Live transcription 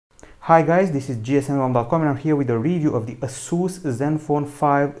Hi guys, this is gsm1.com and I'm here with a review of the ASUS ZenFone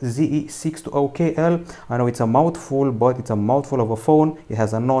 5 ZE620KL. I know it's a mouthful, but it's a mouthful of a phone. It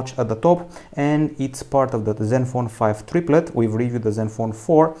has a notch at the top and it's part of the ZenFone 5 triplet. We've reviewed the ZenFone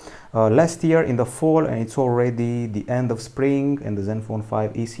 4 last year in the fall, and it's already the end of spring and the ZenFone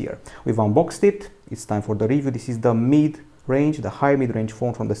 5 is here. We've unboxed it. It's time for the review. This is the mid-range, the high mid-range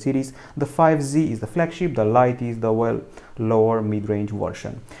phone from the series. The 5Z is the flagship, the Lite is the lower mid-range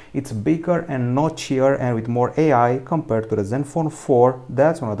version. It's bigger and notchier and with more AI compared to the ZenFone 4.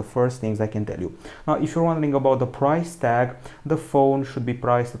 That's one of the first things I can tell you. Now, if you're wondering about the price tag, the phone should be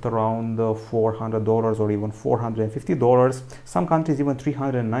priced at around $400 or even $450. Some countries even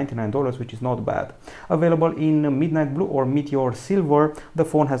 $399, which is not bad. Available in midnight blue or meteor silver. The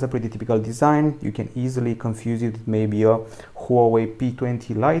phone has a pretty typical design. You can easily confuse it with maybe a Huawei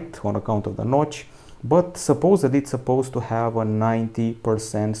P20 Lite on account of the notch. But supposedly it's supposed to have a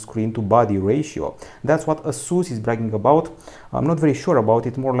 90% screen to body ratio. That's what ASUS is bragging about. I'm not very sure about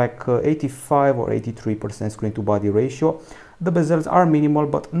it, more like 85 or 83% screen to body ratio. The bezels are minimal,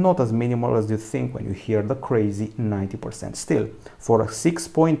 but not as minimal as you think when you hear the crazy 90%. Still, for a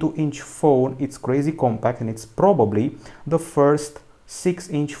 6.2-inch phone, it's crazy compact, and it's probably the first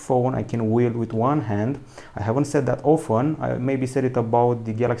 6-inch phone I can wield with one hand. I haven't said that often. I maybe said it about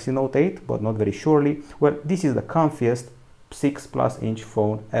the Galaxy Note 8, but not very surely. Well, this is the comfiest 6-plus-inch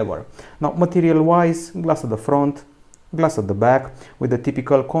phone ever. Now, material-wise, glass at the front, glass at the back, with the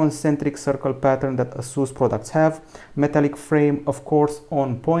typical concentric circle pattern that ASUS products have. Metallic frame, of course,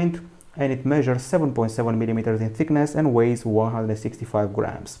 on point, and it measures 7.7 millimeters in thickness and weighs 165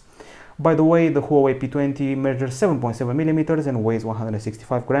 grams. By the way, the Huawei P20 measures 7.7 millimeters and weighs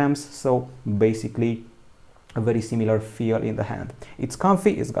 165 grams, so basically a very similar feel in the hand. It's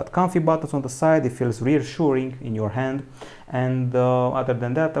comfy, it's got comfy buttons on the side, it feels reassuring in your hand, and other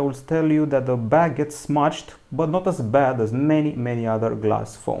than that, I will tell you that the back gets smudged, but not as bad as many other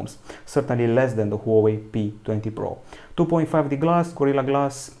glass phones. Certainly less than the Huawei P20 Pro. 2.5D glass, Gorilla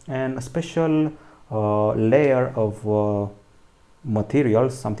Glass, and a special layer of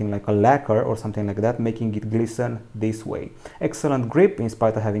materials, something like a lacquer or something like that, making it glisten this way. Excellent grip in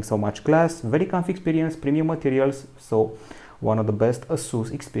spite of having so much glass. Very comfy experience, premium materials, so one of the best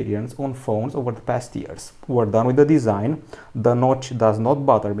ASUS experience on phones over the past years. We're done with the design. The notch does not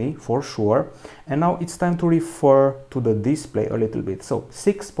bother me for sure, and now it's time to refer to the display a little bit. So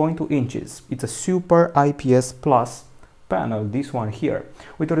 6.2 inches, it's a super IPS plus panel, this one here,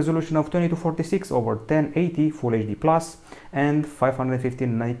 with a resolution of 2246 over 1080 Full HD plus and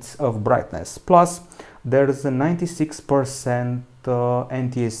 515 nits of brightness. Plus, there's a 96%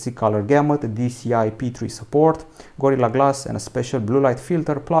 NTSC color gamut, DCI P3 support, Gorilla Glass, and a special blue light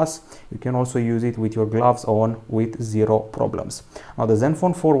filter. Plus, you can also use it with your gloves on with zero problems. Now, the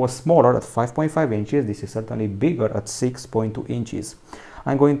ZenFone 4 was smaller at 5.5 inches. This is certainly bigger at 6.2 inches.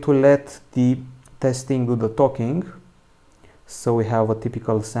 I'm going to let the testing do the talking. So we have a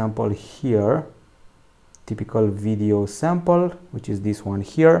typical sample here, typical video sample, which is this one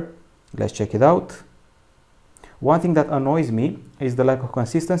here. Let's check it out. One thing that annoys me is the lack of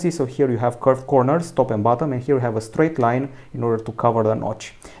consistency. So here you have curved corners, top and bottom, and here you have a straight line in order to cover the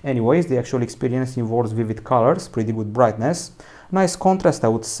notch. Anyways, the actual experience involves vivid colors, pretty good brightness. Nice contrast, I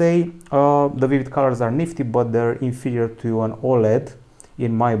would say. The vivid colors are nifty, but they're inferior to an OLED,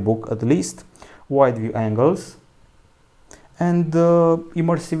 in my book at least. Wide view angles. And the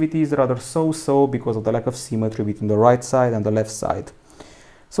immersivity is rather so-so because of the lack of symmetry between the right side and the left side.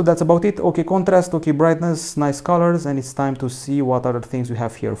 So that's about it. Okay contrast, okay brightness, nice colors, and it's time to see what other things we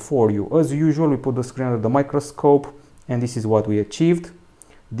have here for you. As usual, we put the screen under the microscope, and this is what we achieved.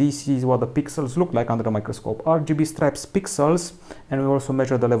 This is what the pixels look like under the microscope. RGB stripes pixels, and we also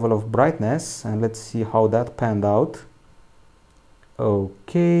measure the level of brightness, and let's see how that panned out.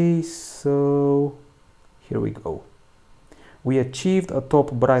 Okay, so here we go. We achieved a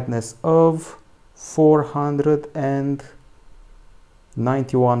top brightness of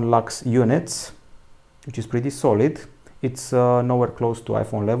 491 lux units, which is pretty solid. It's nowhere close to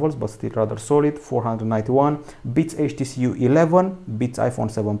iPhone levels, but still rather solid. 491 beats HTC U11, beats iPhone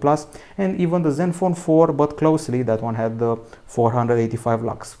 7 Plus, and even the ZenFone 4, but closely. That one had the 485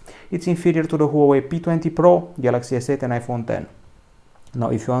 lux. It's inferior to the Huawei P20 Pro, Galaxy S8, and iPhone 10. Now,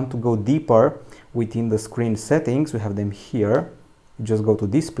 if you want to go deeper within the screen settings, we have them here. You just go to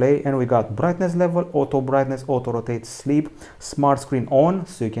display, and we got brightness level, auto brightness, auto rotate, sleep, smart screen on,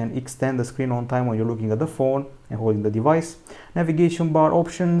 so you can extend the screen on time when you're looking at the phone and holding the device. Navigation bar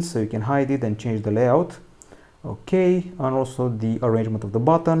options, so you can hide it and change the layout. Okay, and also the arrangement of the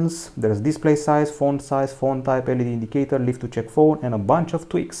buttons. There's display size, font type, LED indicator, lift to check phone, and a bunch of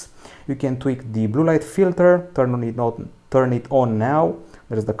tweaks. You can tweak the blue light filter, turn it on now.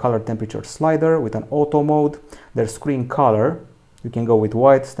 There's the color temperature slider with an auto mode. There's screen color. You can go with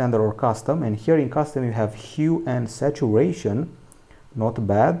white, standard, or custom. And here in custom you have hue and saturation. Not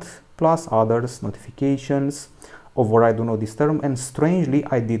bad. Plus others, notifications, override do not disturb, and strangely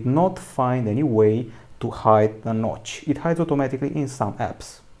I did not find any way to hide the notch. It hides automatically in some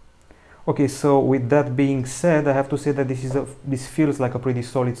apps. Okay, so with that being said, I have to say that this feels like a pretty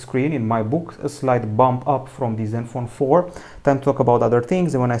solid screen in my book, a slight bump up from the ZenFone 4. Time to talk about other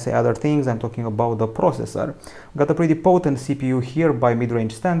things, and when I say other things, I'm talking about the processor. Got a pretty potent CPU here by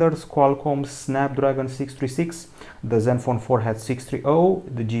Midrange standards, Qualcomm Snapdragon 636. The ZenFone 4 had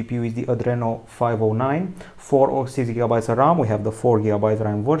 630, the GPU is the Adreno 509, 4 or 6 GB of RAM, we have the 4 GB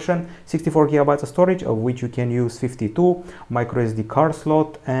RAM version, 64 GB of storage, of which you can use 52, micro SD card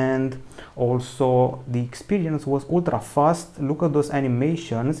slot, and also the experience was ultra fast. Look at those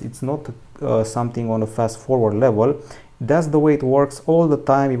animations, it's not something on a fast forward level. That's the way it works all the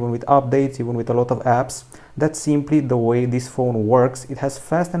time, even with updates, even with a lot of apps. That's simply the way this phone works. It has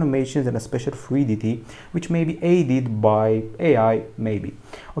fast animations and a special fluidity, which may be aided by AI, maybe.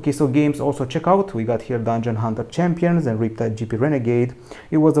 Okay, so games also check out. We got here Dungeon Hunter Champions and Riptide GP Renegade.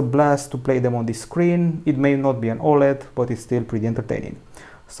 It was a blast to play them on this screen. It may not be an OLED, but it's still pretty entertaining.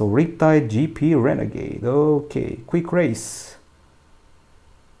 So Riptide GP Renegade. Okay, quick race.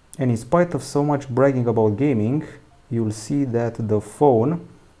 And in spite of so much bragging about gaming, you'll see that the phone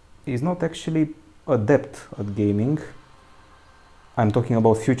is not actually adept at gaming. I'm talking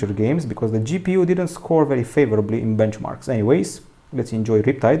about future games because the GPU didn't score very favorably in benchmarks. Anyways, let's enjoy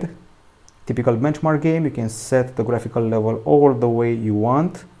Riptide. Typical benchmark game, you can set the graphical level all the way you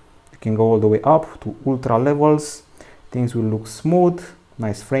want. You can go all the way up to ultra levels. Things will look smooth,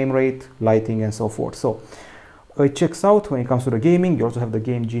 nice frame rate, lighting, and so forth. So it checks out when it comes to the gaming. You also have the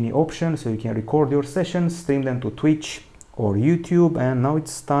Game Genie option, so you can record your sessions, stream them to Twitch or YouTube. And now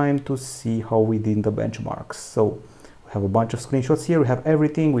it's time to see how we did in the benchmarks. So we have a bunch of screenshots here. We have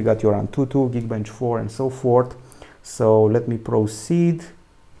everything. We got your Antutu, Geekbench 4, and so forth. So let me proceed.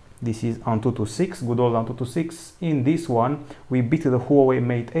 This is Antutu 6, good old Antutu 6. In this one, we beat the Huawei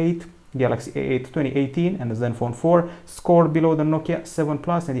Mate 8, Galaxy A8 2018, and the ZenFone 4, scored below the Nokia 7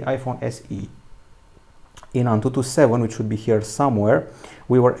 Plus and the iPhone SE. In Antutu 7, which should be here somewhere,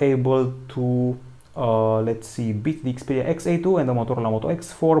 we were able to let's see, beat the Xperia X82 and the Motorola Moto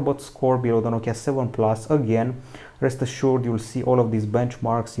X4, but score below the Nokia 7 Plus again. Rest assured, you'll see all of these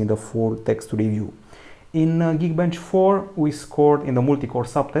benchmarks in the full text review. In Geekbench 4, we scored in the multi-core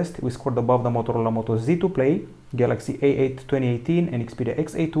subtest, we scored above the Motorola Moto Z2 Play, Galaxy A8 2018 and Xperia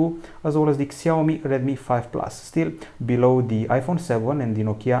X82, as well as the Xiaomi Redmi 5 Plus, still below the iPhone 7 and the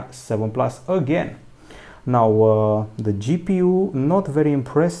Nokia 7 Plus again. Now, the GPU, not very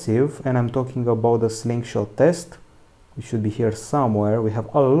impressive, and I'm talking about the slingshot test. It should be here somewhere. We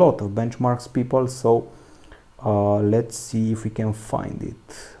have a lot of benchmarks, people, so let's see if we can find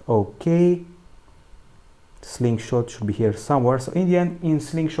it. Okay, slingshot should be here somewhere. So in the end, in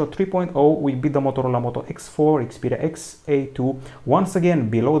slingshot 3.0, we beat the Motorola Moto X4, Xperia X82, once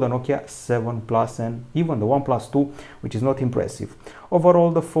again below the Nokia 7 Plus and even the OnePlus 2, which is not impressive. Overall,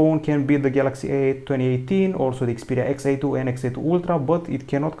 the phone can beat the Galaxy A8 2018, also the Xperia X82 and X82 Ultra, but it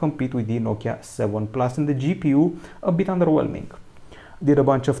cannot compete with the Nokia 7 Plus, and the GPU a bit underwhelming. Did a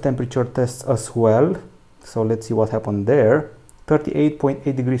bunch of temperature tests as well, so let's see what happened there.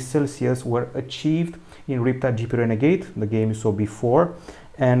 38.8 degrees Celsius were achieved in Riptide GP Renegade, the game you saw before,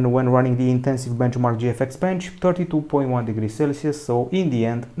 and when running the intensive benchmark GFX bench, 32.1 degrees Celsius, so in the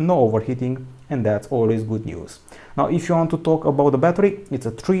end, no overheating, and that's always good news. Now, if you want to talk about the battery, it's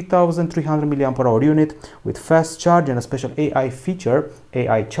a 3300 mAh unit with fast charge and a special AI feature,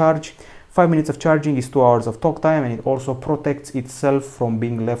 AI charge. 5 minutes of charging is 2 hours of talk time, and it also protects itself from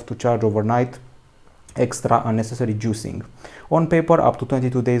being left to charge overnight. Extra unnecessary juicing. On paper, up to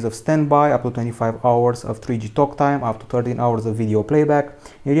 22 days of standby, up to 25 hours of 3G talk time, up to 13 hours of video playback.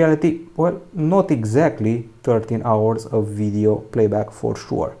 In reality, well, not exactly 13 hours of video playback for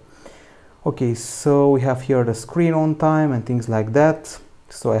sure. Okay, so we have here the screen on time and things like that.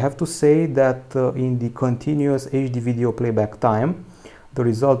 So I have to say that in the continuous HD video playback time, the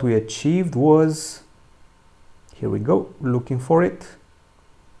result we achieved was, here we go, looking for it.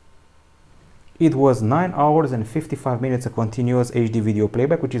 It was 9 hours and 55 minutes of continuous HD video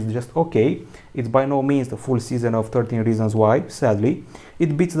playback, which is just okay. It's by no means the full season of 13 Reasons Why, sadly.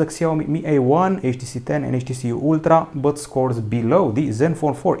 It beats the Xiaomi Mi A1, HTC 10 and HTC U Ultra, but scores below the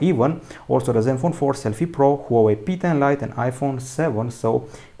ZenFone 4 even, also the ZenFone 4 Selfie Pro, Huawei P10 Lite and iPhone 7, so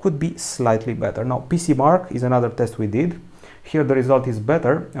could be slightly better. Now, PC Mark is another test we did. Here the result is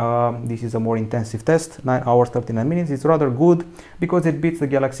better. This is a more intensive test, 9 hours 39 minutes. It's rather good because it beats the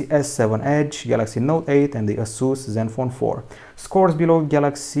Galaxy S7 Edge, Galaxy Note 8 and the ASUS ZenFone 4. Scores below the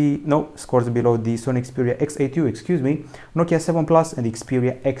Sony Xperia X8U, Nokia 7 Plus and the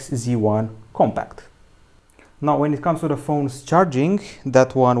Xperia XZ1 Compact. Now, when it comes to the phone's charging,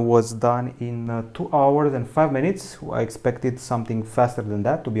 that one was done in 2 hours and 5 minutes. I expected something faster than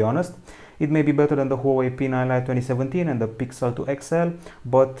that, to be honest. It may be better than the Huawei P9 Lite 2017 and the Pixel 2 XL,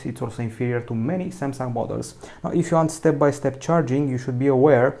 but it's also inferior to many Samsung models. Now, if you want step-by-step charging, you should be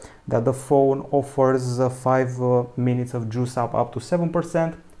aware that the phone offers 5 minutes of juice up to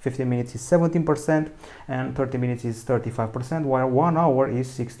 7%, 15 minutes is 17%, and 30 minutes is 35%, while 1 hour is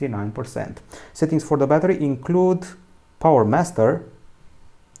 69%. Settings for the battery include Power Master,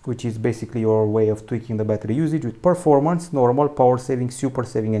 which is basically your way of tweaking the battery usage, with performance, normal, power saving, super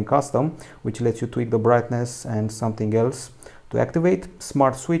saving and custom, which lets you tweak the brightness and something else to activate.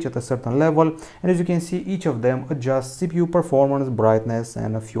 Smart switch at a certain level, and as you can see, each of them adjusts CPU performance, brightness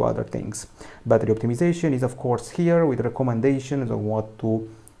and a few other things. Battery optimization is of course here with recommendations on what to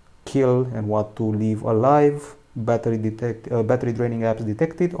kill and what to leave alive. Battery draining apps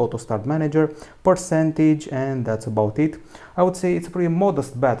detected, auto start manager, percentage, and that's about it. I would say it's a pretty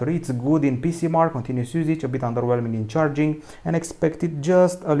modest battery. It's good in PC Mark, continuous usage, a bit underwhelming in charging, and expected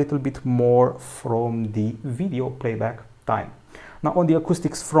just a little bit more from the video playback time. Now, on the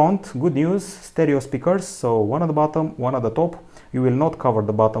acoustics front, good news, stereo speakers, so one at the bottom, one at the top. You will not cover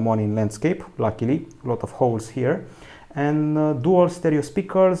the bottom one in landscape, luckily, a lot of holes here. And dual stereo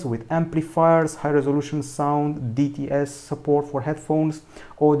speakers with amplifiers, high resolution sound, DTS support for headphones,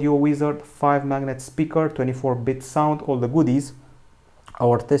 Audio Wizard 5 magnet speaker, 24-bit sound, all the goodies.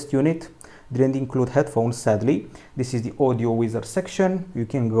 Our test unit didn't include headphones, sadly. This is the Audio Wizard section. You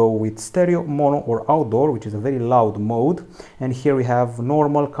can go with stereo, mono or outdoor, which is a very loud mode. And here we have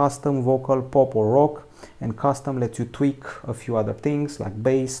normal, custom, vocal, pop or rock. And custom lets you tweak a few other things like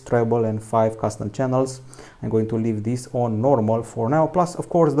bass, treble and 5 custom channels. I'm going to leave this on normal for now, plus of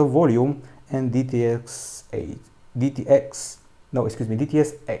course the volume and DTS:X.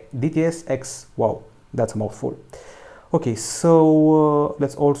 Wow, that's a mouthful. Okay, so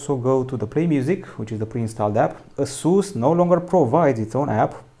let's also go to the Play Music, which is the pre-installed app. ASUS no longer provides its own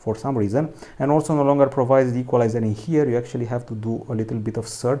app for some reason, and also no longer provides the equalizer in here. You actually have to do a little bit of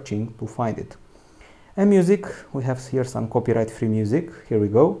searching to find it. And music, we have here some copyright-free music. Here we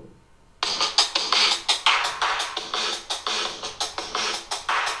go.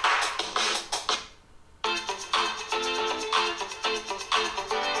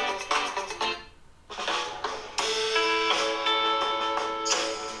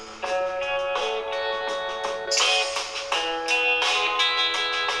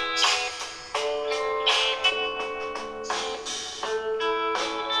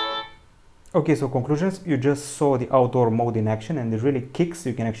 Okay, so conclusions, you just saw the outdoor mode in action and it really kicks,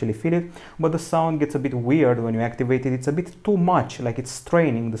 you can actually feel it, but the sound gets a bit weird when you activate it. It's a bit too much, like it's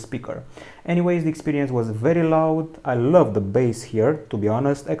straining the speaker. Anyways, the experience was very loud. I love the bass here, to be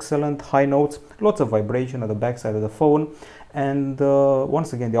honest, excellent, high notes, lots of vibration at the backside of the phone. And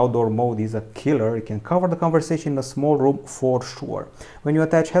once again, the outdoor mode is a killer. You can cover the conversation in a small room for sure. When you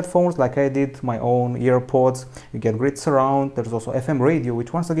attach headphones, like I did, my own earpods, you get great surround. There's also FM radio,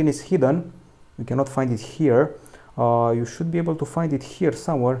 which once again is hidden. You cannot find it here. You should be able to find it here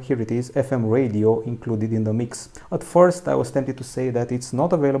somewhere. Here it is, FM radio included in the mix. At first, I was tempted to say that it's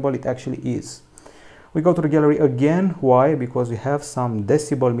not available. It actually is. We go to the gallery again. Why? Because we have some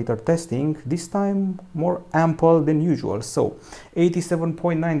decibel meter testing, this time more ample than usual. So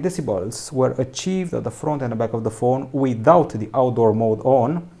 87.9 decibels were achieved at the front and the back of the phone without the outdoor mode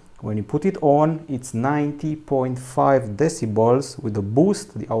on. When you put it on, it's 90.5 decibels with the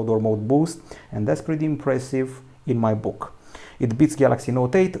boost, the outdoor mode boost, and that's pretty impressive in my book. It beats Galaxy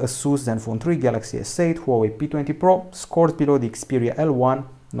Note 8, ASUS ZenFone 3, Galaxy S8, Huawei P20 Pro, scores below the Xperia L1,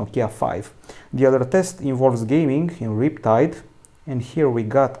 Nokia 5. The other test involves gaming in Riptide, and here we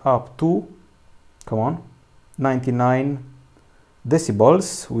got up to, come on, 99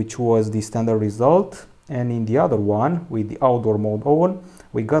 decibels, which was the standard result. And in the other one, with the outdoor mode on,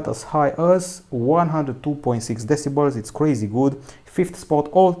 we got as high as 102.6 decibels. It's crazy good. 5th spot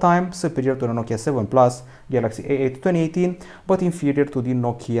all time, superior to the Nokia 7 Plus, Galaxy A8 2018, but inferior to the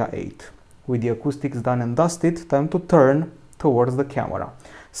Nokia 8. with the acoustics done and dusted, time to turn towards the camera.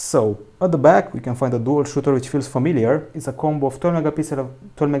 So at the back we can find a dual shooter which feels familiar. It's a combo of 12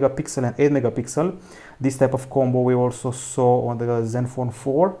 megapixel and 8 megapixel. This type of combo we also saw on the ZenFone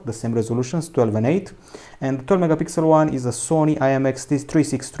 4, the same resolutions, 12 and 8. And the 12 megapixel one is a Sony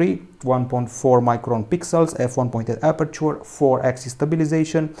IMX363, 1.4 micron pixels, f1.8 aperture, 4-axis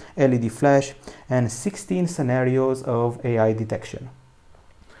stabilization, LED flash, and 16 scenarios of AI detection.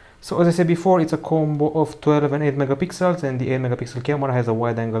 So as I said before, it's a combo of 12 and 8 megapixels, and the 8 megapixel camera has a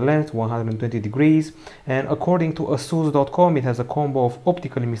wide angle lens, 120 degrees, and according to ASUS.com, it has a combo of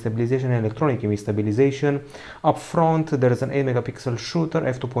optical image stabilization and electronic image stabilization. Up front, there is an 8 megapixel shooter,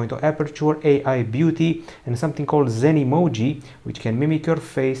 f2.0 aperture, AI beauty, and something called Zen emoji, which can mimic your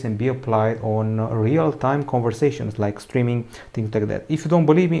face and be applied on real-time conversations like streaming, things like that. If you don't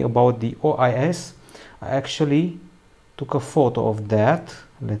believe me about the OIS, I actually took a photo of that.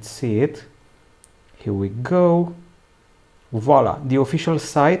 Let's see it. Here we go. Voila, the official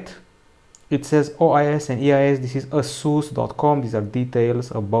site. It says OIS and EIS. This is asus.com. These are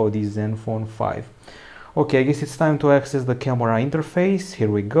details about the ZenFone 5. Okay, I guess it's time to access the camera interface. Here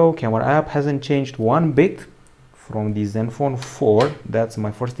we go. Camera app hasn't changed one bit from the ZenFone 4. That's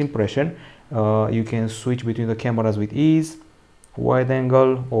my first impression. You can switch between the cameras with ease, wide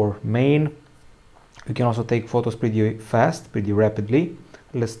angle or main. You can also take photos pretty fast, pretty rapidly.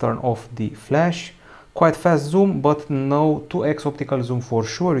 Let's turn off the flash. Quite fast zoom, but no 2x optical zoom for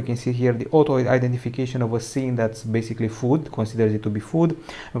sure. You can see here the auto identification of a scene that's basically food, considers it to be food.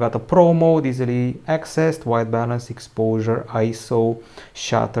 We've got a pro mode, easily accessed, white balance, exposure, ISO,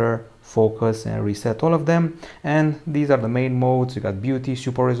 shutter, focus, and reset, all of them. And these are the main modes. You got beauty,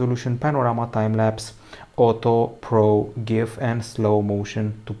 super resolution, panorama, time lapse, auto, pro, GIF, and slow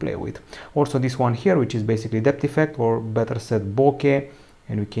motion to play with. Also this one here, which is basically depth effect, or better said bokeh,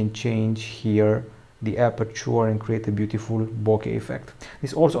 and we can change here the aperture and create a beautiful bokeh effect.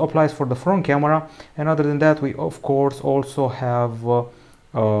 This also applies for the front camera, and other than that we of course also have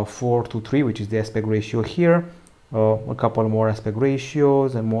 4:3, which is the aspect ratio here. A couple more aspect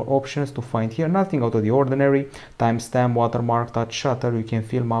ratios and more options to find here. Nothing out of the ordinary. Timestamp, watermark, touch shutter. You can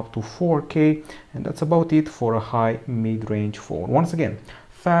film up to 4K, and that's about it for a high mid-range phone. Once again,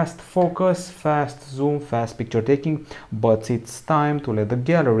 fast focus, fast zoom, fast picture taking, but it's time to let the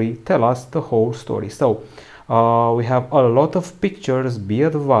gallery tell us the whole story. So we have a lot of pictures, be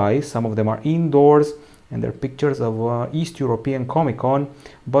advised. Some of them are indoors, and they're pictures of East European Comic Con,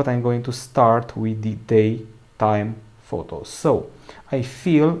 but I'm going to start with the daytime photos. So I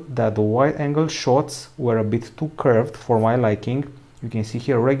feel that the wide angle shots were a bit too curved for my liking. You can see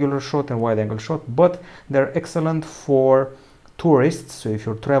here regular shot and wide angle shot, but they're excellent for tourists. So if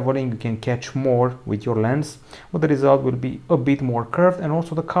you're traveling, you can catch more with your lens, but the result will be a bit more curved, and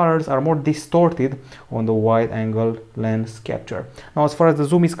also the colors are more distorted on the wide angle lens capture. Now as far as the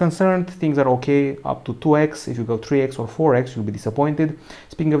zoom is concerned, things are okay up to 2x. If you go 3x or 4x, you'll be disappointed.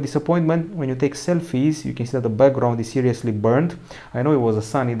 Speaking of disappointment, when you take selfies, you can see that the background is seriously burned. I know it was a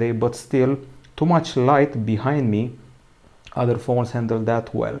sunny day, but still too much light behind me. Other phones handle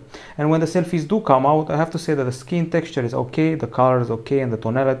that well. And when the selfies do come out, I have to say that the skin texture is okay, the color is okay, and the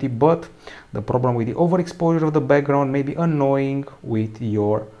tonality, but the problem with the overexposure of the background may be annoying with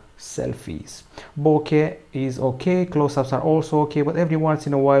your selfies. Bokeh is okay, close-ups are also okay, but every once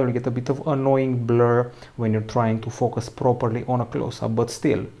in a while you get a bit of annoying blur when you're trying to focus properly on a close-up, but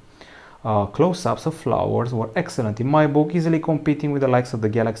still. Close-ups of flowers were excellent in my book, easily competing with the likes of the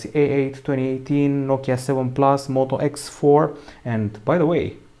Galaxy A8 2018, Nokia 7 Plus, Moto X4, and by the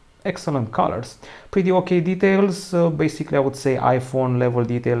way, excellent colors. Pretty okay details, basically I would say iPhone level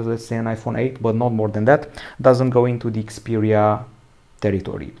details, let's say an iPhone 8, but not more than that. Doesn't go into the Xperia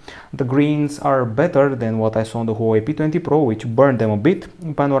territory. The greens are better than what I saw on the Huawei P20 Pro, which burned them a bit.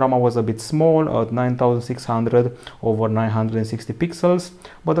 Panorama was a bit small at 9600 over 960 pixels,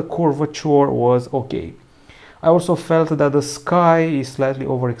 but the curvature was okay. I also felt that the sky is slightly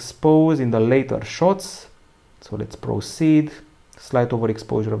overexposed in the later shots, so let's proceed. Slight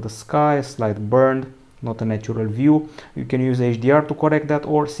overexposure of the sky, slight burn, not a natural view. You can use HDR to correct that,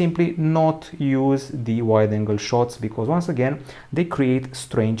 or simply not use the wide angle shots, because once again they create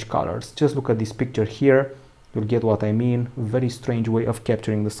strange colors. Just look at this picture here, you'll get what I mean. Very strange way of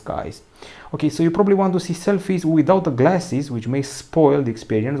capturing the skies. Okay, so you probably want to see selfies without the glasses, which may spoil the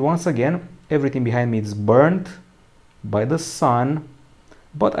experience. Once again, everything behind me is burnt by the sun,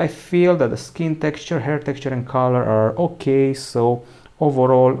 but I feel that the skin texture, hair texture, and color are okay, so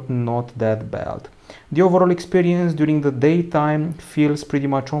overall not that bad. The overall experience during the daytime feels pretty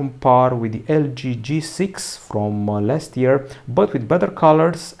much on par with the LG G6 from last year, but with better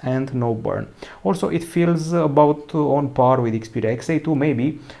colors and no burn. Also, it feels about on par with Xperia XA2,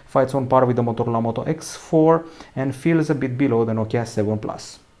 maybe fights on par with the Motorola Moto X4, and feels a bit below the Nokia 7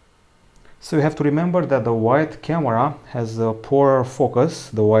 Plus. So you have to remember that the wide camera has a poorer focus,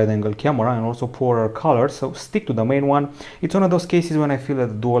 the wide angle camera, and also poorer color, so stick to the main one. It's one of those cases when I feel that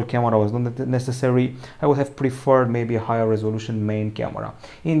the dual camera was not necessary. I would have preferred maybe a higher resolution main camera.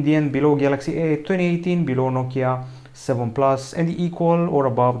 In the end, below Galaxy A 2018, below Nokia 7 Plus, and equal or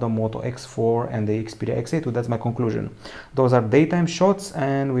above the Moto X4 and the Xperia XA2. That's my conclusion. Those are daytime shots,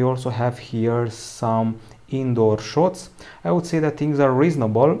 and we also have here some indoor shots. I would say that things are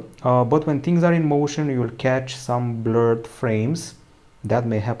reasonable, but when things are in motion, you will catch some blurred frames. That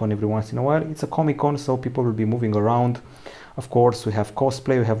may happen every once in a while. It's a Comic-Con, so people will be moving around. Of course, we have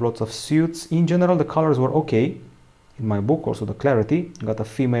cosplay, we have lots of suits. In general, the colors were okay. In my book, also the clarity. Got a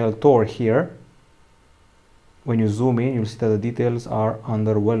female Thor here. When you zoom in, you'll see that the details are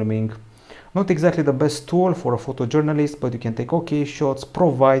underwhelming. Not exactly the best tool for a photojournalist, but you can take okay shots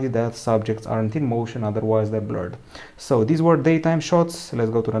provided that subjects aren't in motion, otherwise they're blurred. So these were daytime shots.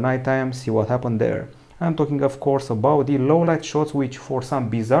 Let's go to the nighttime, see what happened there. I'm talking of course about the low light shots, which for some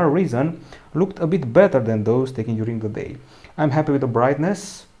bizarre reason looked a bit better than those taken during the day. I'm happy with the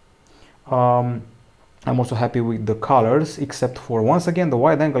brightness. I'm also happy with the colors, except for once again the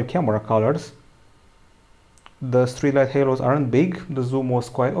wide angle camera colors. The street light halos aren't big, the zoom was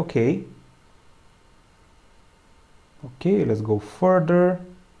quite okay. Okay, let's go further.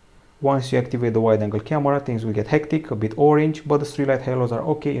 Once you activate the wide angle camera, things will get hectic, a bit orange, but the street light halos are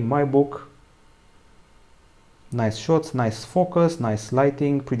okay in my book. Nice shots, nice focus, nice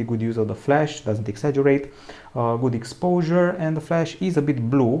lighting, pretty good use of the flash, doesn't exaggerate, good exposure, and the flash is a bit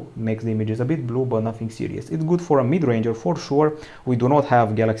blue, makes the images a bit blue, but nothing serious. It's good for a mid-ranger for sure. We do not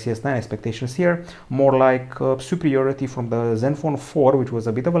have Galaxy S9 expectations here, more like superiority from the ZenFone 4, which was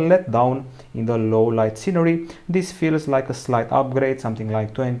a bit of a letdown in the low light scenery. This feels like a slight upgrade, something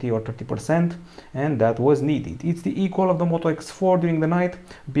like 20 or 30%, and that was needed. It's the equal of the Moto X4 during the night,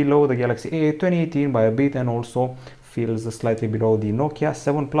 below the Galaxy A 2018 by a bit, and also feels slightly below the Nokia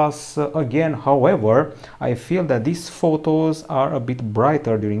 7 Plus again. However, I feel that these photos are a bit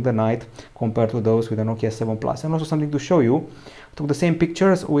brighter during the night compared to those with the Nokia 7 Plus. And also something to show you, I took the same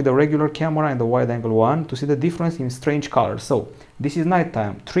pictures with the regular camera and the wide angle one to see the difference in strange colors. So this is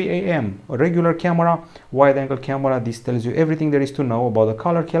nighttime, 3 AM, a regular camera, wide angle camera. This tells you everything there is to know about the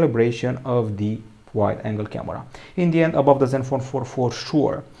color calibration of the wide angle camera. In the end, above the ZenFone 4 for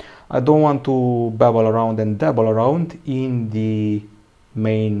sure. I don't want to babble around and dabble around in the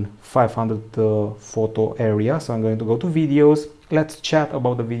main 500 photo area, so I'm going to go to videos. Let's chat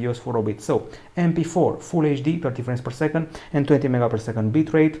about the videos for a bit. So MP4 Full HD 30 frames per second and 20 megapers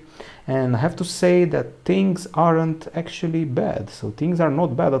bitrate, and I have to say that things aren't actually bad, so things are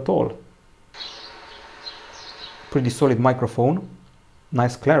not bad at all. Pretty solid microphone,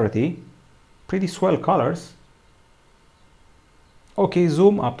 nice clarity, pretty swell colors. Okay,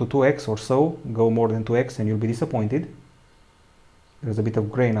 zoom up to 2x or so, go more than 2x and you'll be disappointed. There's a bit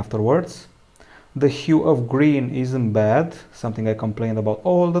of grain afterwards. The hue of green isn't bad, something I complained about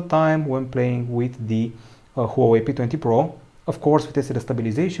all the time when playing with the Huawei P20 Pro. Of course, we tested the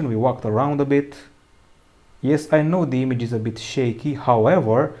stabilization, we walked around a bit. Yes, I know the image is a bit shaky,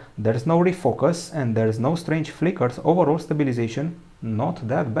 however, there's no refocus and there's no strange flickers. Overall stabilization, not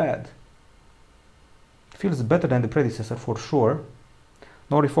that bad. Feels better than the predecessor for sure.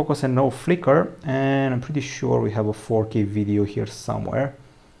 No refocus and no flicker, and I'm pretty sure we have a 4K video here somewhere.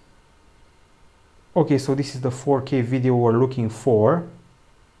 Okay, so this is the 4K video we're looking for.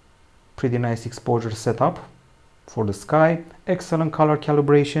 Pretty nice exposure setup for the sky. Excellent color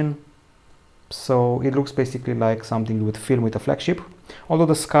calibration. So it looks basically like something you would film with a flagship. Although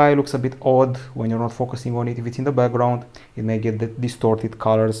the sky looks a bit odd when you're not focusing on it. If it's in the background, it may get the distorted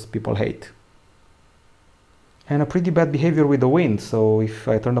colors people hate. And a pretty bad behavior with the wind, so if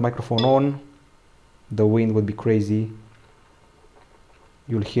I turn the microphone on, the wind would be crazy.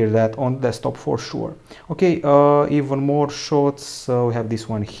 You'll hear that on desktop for sure. Okay, even more shots. We have this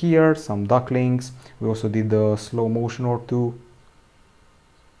one here, some ducklings. We also did the slow motion or two.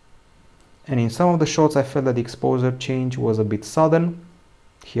 And in some of the shots I felt that the exposure change was a bit sudden.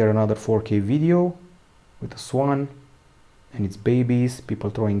 Here another 4K video with a swan and its babies, people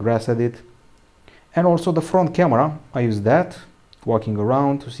throwing grass at it. And also the front camera, I use that, walking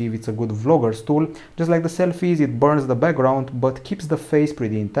around to see if it's a good vlogger's tool. Just like the selfies, it burns the background, but keeps the face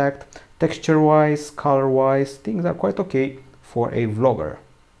pretty intact. Texture-wise, color-wise, things are quite okay for a vlogger.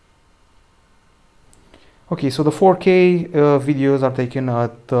 Okay, so the 4K videos are taken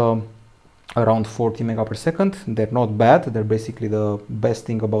at around 40 mega per second. They're not bad. They're basically the best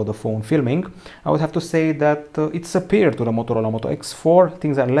thing about the phone filming. I would have to say that it's superior to the Motorola Moto X4.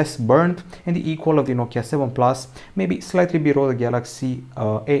 Things are less burnt and the equal of the Nokia 7 Plus, maybe slightly below the Galaxy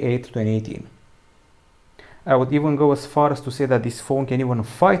A8 2018. I would even go as far as to say that this phone can even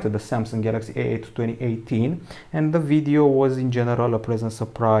fight the Samsung Galaxy A8 2018, and the video was in general a pleasant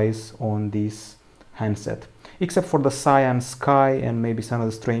surprise on this handset. Except for the cyan sky and maybe some of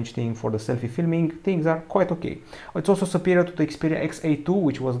the strange thing for the selfie filming, things are quite okay. It's also superior to the Xperia XA2,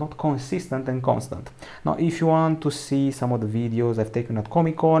 which was not consistent and constant. Now, if you want to see some of the videos I've taken at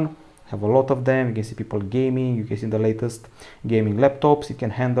Comic-Con, have a lot of them. You can see people gaming, you can see the latest gaming laptops. It can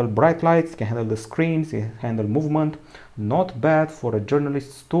handle bright lights, it can handle the screens, it can handle movement. Not bad for a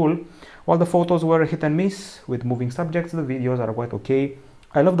journalist's tool. While the photos were hit and miss with moving subjects, the videos are quite okay.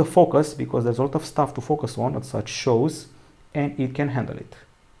 I love the focus because there's a lot of stuff to focus on at such shows and it can handle it.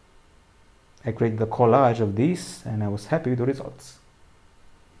 I created the collage of this and I was happy with the results.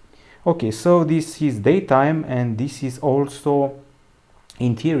 Okay, so this is daytime and this is also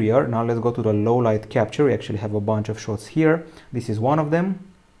interior. Now let's go to the low light capture. We actually have a bunch of shots here. This is one of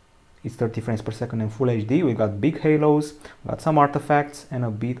them. It's 30 frames per second in full HD. We got big halos, got some artifacts and a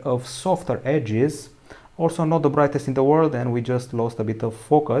bit of softer edges. Also not the brightest in the world and we just lost a bit of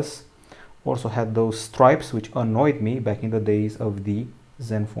focus. Also had those stripes which annoyed me back in the days of the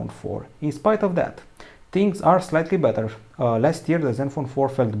ZenFone 4. In spite of that, things are slightly better. Last year the ZenFone 4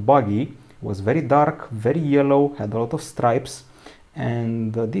 felt buggy, was very dark, very yellow, had a lot of stripes,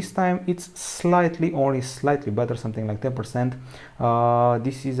 and this time it's only slightly better, something like 10%.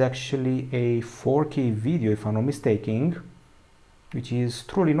 This is actually a 4K video if I'm not mistaken, which is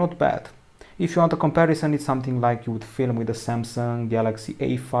truly not bad. If you want a comparison, it's something like you would film with the Samsung Galaxy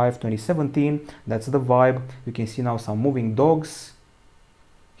A5 2017. That's the vibe. You can see now some moving dogs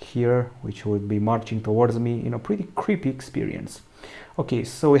here, which would be marching towards me in a pretty creepy experience. Okay,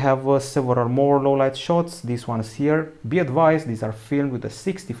 so we have several more low light shots. These ones here. Be advised, these are filmed with a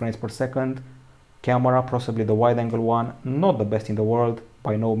 60 frames per second camera, possibly the wide angle one. Not the best in the world,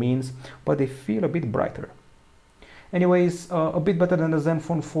 by no means, but they feel a bit brighter. Anyways, a bit better than the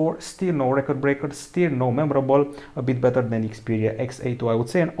ZenFone 4, still no record breaker, still no memorable, a bit better than the Xperia XA2, I would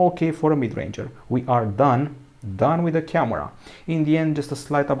say, and okay for a mid-ranger. We are done with the camera. In the end, just a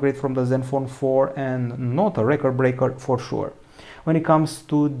slight upgrade from the ZenFone 4 and not a record breaker for sure. When it comes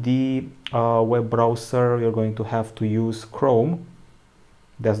to the web browser, you're going to have to use Chrome.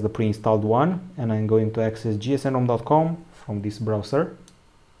 That's the pre-installed one, and I'm going to access gsnhome.com from this browser.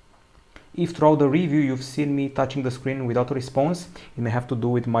 If throughout the review you've seen me touching the screen without a response, it may have to do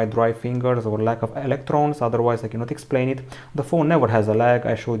with my dry fingers or lack of electrons, otherwise I cannot explain it. The phone never has a lag,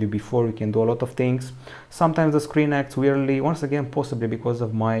 I showed you before, you can do a lot of things. Sometimes the screen acts weirdly, once again possibly because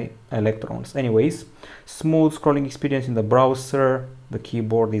of my electrons. Anyways, smooth scrolling experience in the browser, the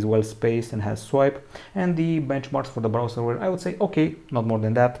keyboard is well spaced and has swipe, and the benchmarks for the browser were, I would say, okay, not more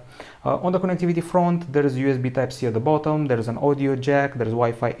than that. On the connectivity front, there is USB Type-C at the bottom, there is an audio jack, there is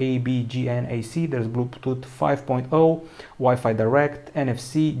Wi-Fi A, B, G, and AC, there is Bluetooth 5.0, Wi-Fi Direct,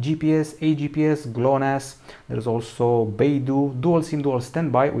 NFC, GPS, AGPS, GLONASS, there is also Beidou, dual SIM, dual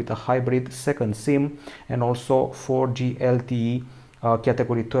standby with a hybrid second SIM, and also 4G LTE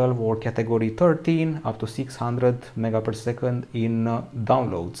category 12 or category 13 up to 600 mega per second in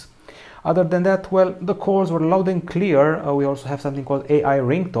downloads. Other than that, well, the calls were loud and clear. We also have something called AI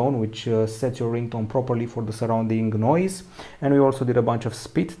ringtone, which sets your ringtone properly for the surrounding noise. And we also did a bunch of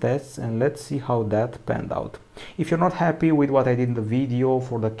speed tests, and let's see how that panned out. If you're not happy with what I did in the video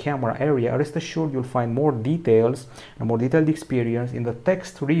for the camera area, rest assured you'll find more details and more detailed experience in the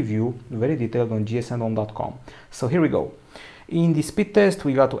text review, very detailed, on gsnhome.com. So here we go. In the speed test,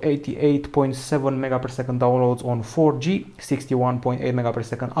 we got to 88.7 mega per second downloads on 4G, 61.8 mega per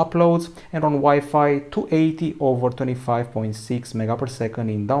second uploads, and on Wi-Fi 280 over 25.6 mega per second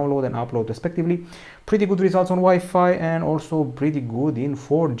in download and upload respectively. Pretty good results on Wi-Fi and also pretty good in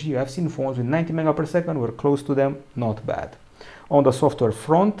 4G. I've seen phones with 90 mega per second, we're close to them, not bad. On the software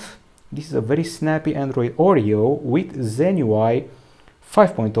front, this is a very snappy Android Oreo with Zen UI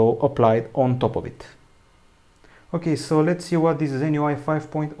 5.0 applied on top of it. Okay, so let's see what this Zen UI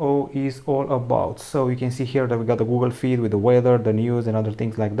 5.0 is all about. So you can see here that we got the Google feed with the weather, the news, and other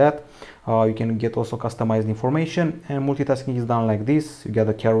things like that. You can get also customized information, and multitasking is done like this. You got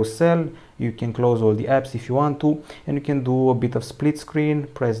a carousel, you can close all the apps if you want to, and you can do a bit of split screen,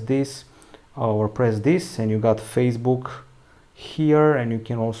 press this or press this, and you got Facebook here, and you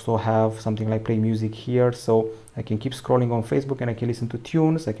can also have something like play music here. So I can keep scrolling on Facebook and I can listen to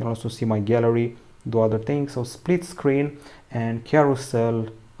tunes. I can also see my gallery do other things. So split screen and carousel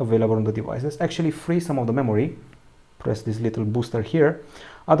available on the device. Let's actually free some of the memory. Press this little booster here.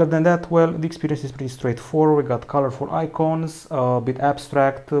 Other than that, well, the experience is pretty straightforward. We got colorful icons, a bit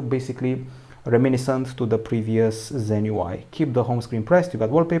abstract, basically reminiscent to the previous Zen UI. Keep the home screen pressed. You got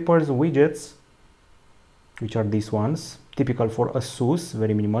wallpapers, widgets, which are these ones, typical for ASUS,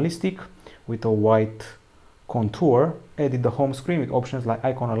 very minimalistic, with a white contour. Edit the home screen with options like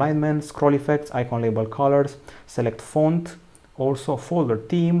icon alignment, scroll effects, icon label colors, select font, also folder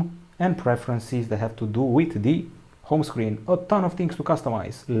theme, and preferences that have to do with the home screen. A ton of things to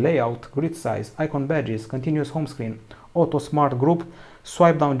customize: layout, grid size, icon badges, continuous home screen, auto smart group,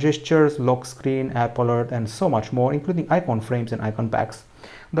 swipe down gestures, lock screen, app alert, and so much more, including icon frames and icon packs.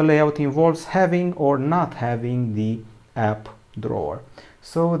 The layout involves having or not having the app drawer.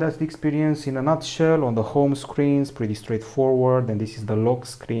 So that's the experience in a nutshell. On the home screens, pretty straightforward, and this is the lock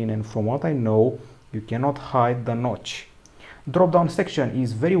screen, and from what I know, you cannot hide the notch. Drop down section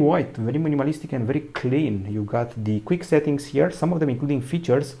is very white, very minimalistic, and very clean. You got the quick settings here, some of them including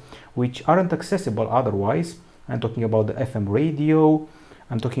features which aren't accessible otherwise. I'm talking about the FM radio,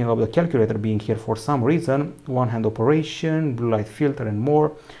 I'm talking about the calculator being here for some reason, one hand operation, blue light filter, and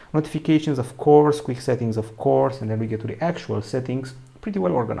more. Notifications, of course, quick settings, of course, and then we get to the actual settings, pretty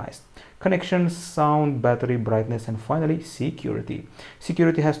well organized. Connections, sound, battery, brightness, and finally security.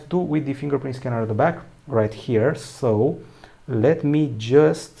 Security has to do with the fingerprint scanner at the back right here, so let me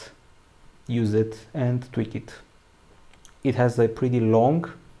just use it and tweak it. It has a pretty long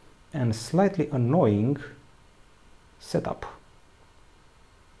and slightly annoying setup.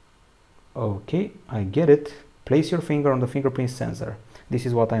 Okay, I get it. Place your finger on the fingerprint sensor. This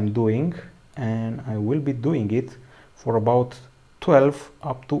is what I'm doing, and I will be doing it for about 12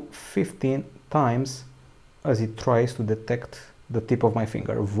 up to 15 times as it tries to detect the tip of my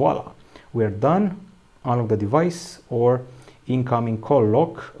finger. Voila, we're done. Unlock the device or incoming call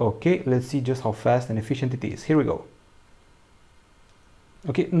lock. Okay, let's see just how fast and efficient it is. Here we go.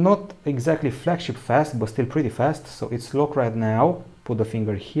 Okay, not exactly flagship fast, but still pretty fast. So it's locked right now. Put the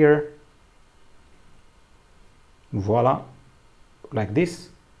finger here. Voila, like this.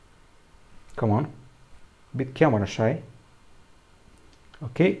 Come on, bit camera shy.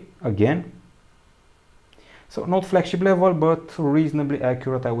 Okay, again. So not flagship level, but reasonably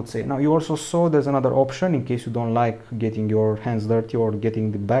accurate, I would say. Now you also saw there's another option in case you don't like getting your hands dirty or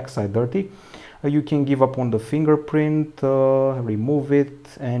getting the backside dirty. You can give up on the fingerprint, remove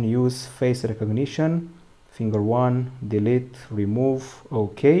it, and use face recognition. Finger 1, delete, remove.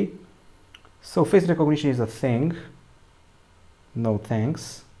 Okay. So face recognition is a thing. No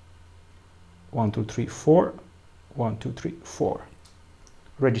thanks. 1, 2, 3, 4. 1, 2, 3, 4.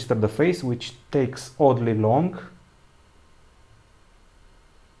 Register the face, which takes oddly long.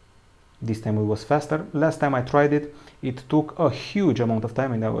 This time it was faster. Last time I tried it, it took a huge amount of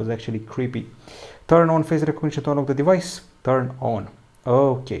time and that was actually creepy. Turn on face recognition to unlock the device. Turn on.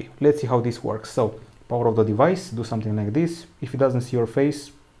 Okay, let's see how this works. So, power of the device, do something like this. If it doesn't see your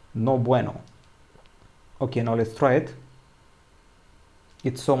face, no bueno. Okay, now let's try it.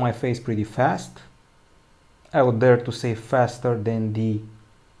 It saw my face pretty fast. I would dare to say faster than the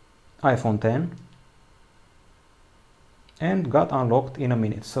iPhone 10, and got unlocked in a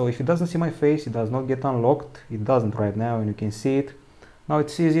minute. So if it doesn't see my face, it does not get unlocked. It doesn't right now, and you can see it. Now it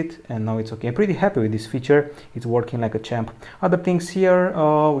sees it, and now it's okay. I'm pretty happy with this feature. It's working like a champ. Other things here,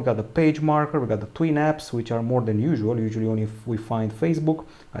 we got the page marker, we got the twin apps, which are more than usual. Usually only if we find Facebook,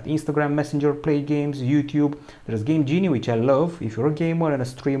 got Instagram, Messenger, Play Games, YouTube. There's Game Genie, which I love. If you're a gamer and a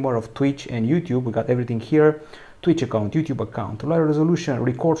streamer of Twitch and YouTube, we got everything here. Twitch account, YouTube account, low resolution,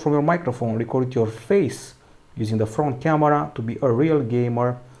 record from your microphone, record with your face using the front camera to be a real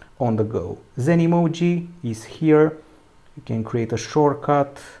gamer on the go. Zen emoji is here. You can create a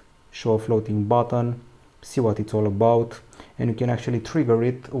shortcut, show a floating button, see what it's all about, and you can actually trigger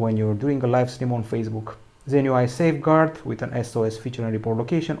it when you're doing a live stream on Facebook. Zen UI safeguard with an SOS feature and report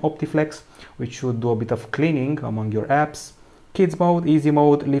location, OptiFlex, which should do a bit of cleaning among your apps. Kids mode, easy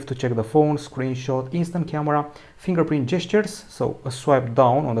mode, lift to check the phone, screenshot, instant camera, fingerprint gestures, so a swipe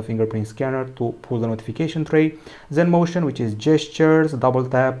down on the fingerprint scanner to pull the notification tray. Zen motion, which is gestures, double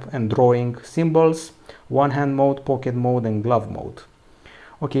tap, and drawing symbols. One hand mode, pocket mode, and glove mode.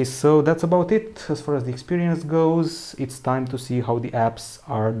 Okay, so that's about it as far as the experience goes. It's time to see how the apps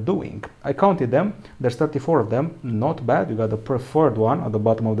are doing. I counted them. There's 34 of them. Not bad. You got the preferred one at the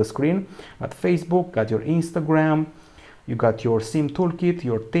bottom of the screen. Got Facebook, got your Instagram. You got your SIM toolkit,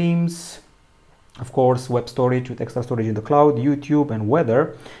 your themes, of course, web storage with extra storage in the cloud, YouTube, and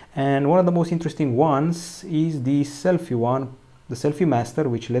weather. And one of the most interesting ones is the selfie one, the selfie master,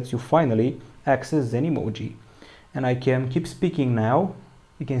 which lets you finally access Zen emoji. And I can keep speaking now.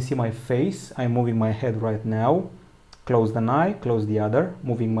 You can see my face. I'm moving my head right now. Close one eye, close the other,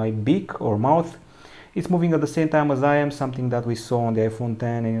 moving my beak or mouth. It's moving at the same time as I am, something that we saw on the iPhone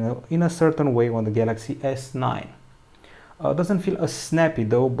 10 and in a certain way on the Galaxy S9. Doesn't feel as snappy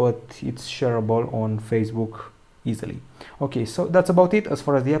though, but it's shareable on Facebook easily. Okay, so that's about it as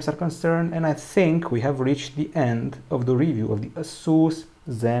far as the apps are concerned, and I think we have reached the end of the review of the ASUS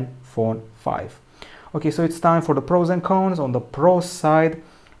ZenFone 5. Okay, so it's time for the pros and cons. On the pros side,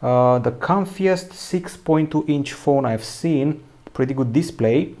 the comfiest 6.2-inch phone I've seen, pretty good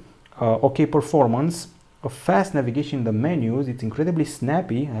display, okay performance, a fast navigation in the menus, it's incredibly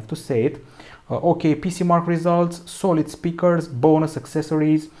snappy, I have to say it. Okay PC mark results, solid speakers, bonus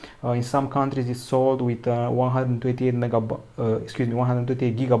accessories. In some countries it's sold with 128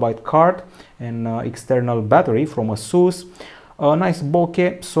 gigabyte card and external battery from ASUS. Nice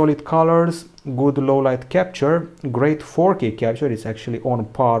bokeh, solid colors, good low light capture, great 4K capture. It's actually on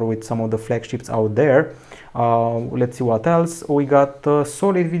par with some of the flagships out there. Let's see what else. We got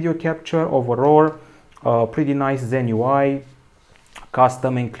solid video capture overall, pretty nice Zen UI,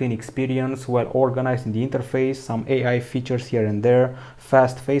 custom and clean experience, well organized in the interface, some AI features here and there,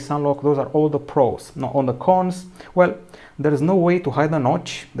 fast face unlock. Those are all the pros. Now on the cons, well, there is no way to hide a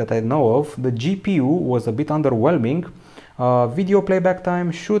notch that I know of. The GPU was a bit underwhelming. Video playback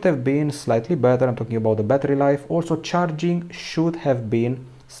time should have been slightly better. I'm talking about the battery life. Also charging should have been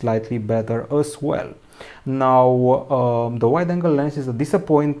slightly better as well. Now the wide angle lens is a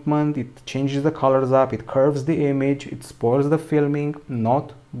disappointment. It changes the colors up, it curves the image, it spoils the filming.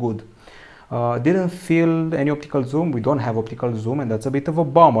 Not good. Didn't feel any optical zoom. We don't have optical zoom, and that's a bit of a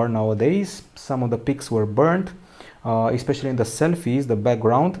bummer nowadays. Some of the pics were burnt, especially in the selfies, the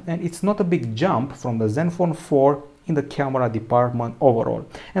background, and it's not a big jump from the ZenFone 4 in the camera department overall.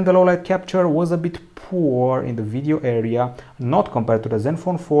 And the low light capture was a bit poor in the video area, not compared to the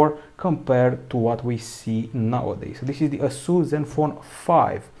ZenFone 4, compared to what we see nowadays. So this is the ASUS ZenFone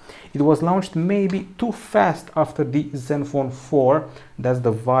 5. It was launched maybe too fast after the ZenFone 4. That's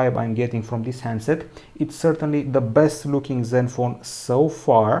the vibe I'm getting from this handset. It's certainly the best looking ZenFone so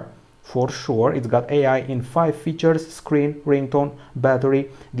far, for sure. It's got AI in 5 features: screen, ringtone, battery,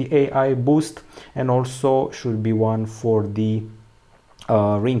 the AI boost, and also should be one for the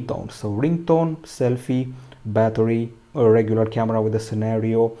ringtone. So ringtone, selfie, battery, a regular camera with a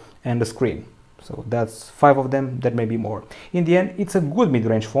scenario, and the screen. So that's 5 of them. That may be more. In the end, it's a good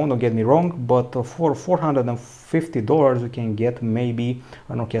mid-range phone, don't get me wrong, but for $450 you can get maybe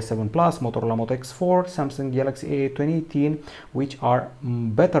a Nokia 7 Plus, Motorola Moto X4, Samsung Galaxy A8 2018, which are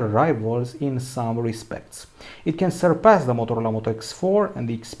better rivals in some respects. It can surpass the Motorola Moto X4 and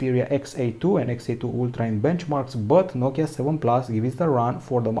the Xperia XA2 and XA2 Ultra in benchmarks, but Nokia 7 Plus gives it a run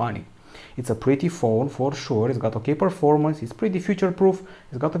for the money. It's a pretty phone for sure. It's got okay performance, it's pretty future-proof,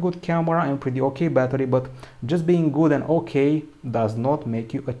 it's got a good camera and pretty okay battery, but just being good and okay does not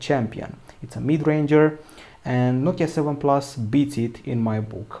make you a champion. It's a mid-ranger, and Nokia 7 Plus beats it in my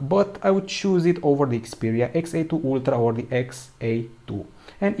book, but I would choose it over the Xperia XA2 Ultra or the XA2,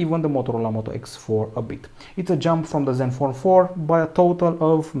 and even the Motorola Moto X4 a bit. It's a jump from the ZenFone 4 by a total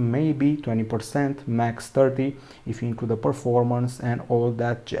of maybe 20%, max 30 if you include the performance and all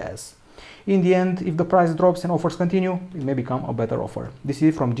that jazz. In the end, if the price drops and offers continue, it may become a better offer. This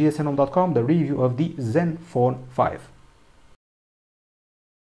is from gsnhome.com, the review of the ZenFone 5.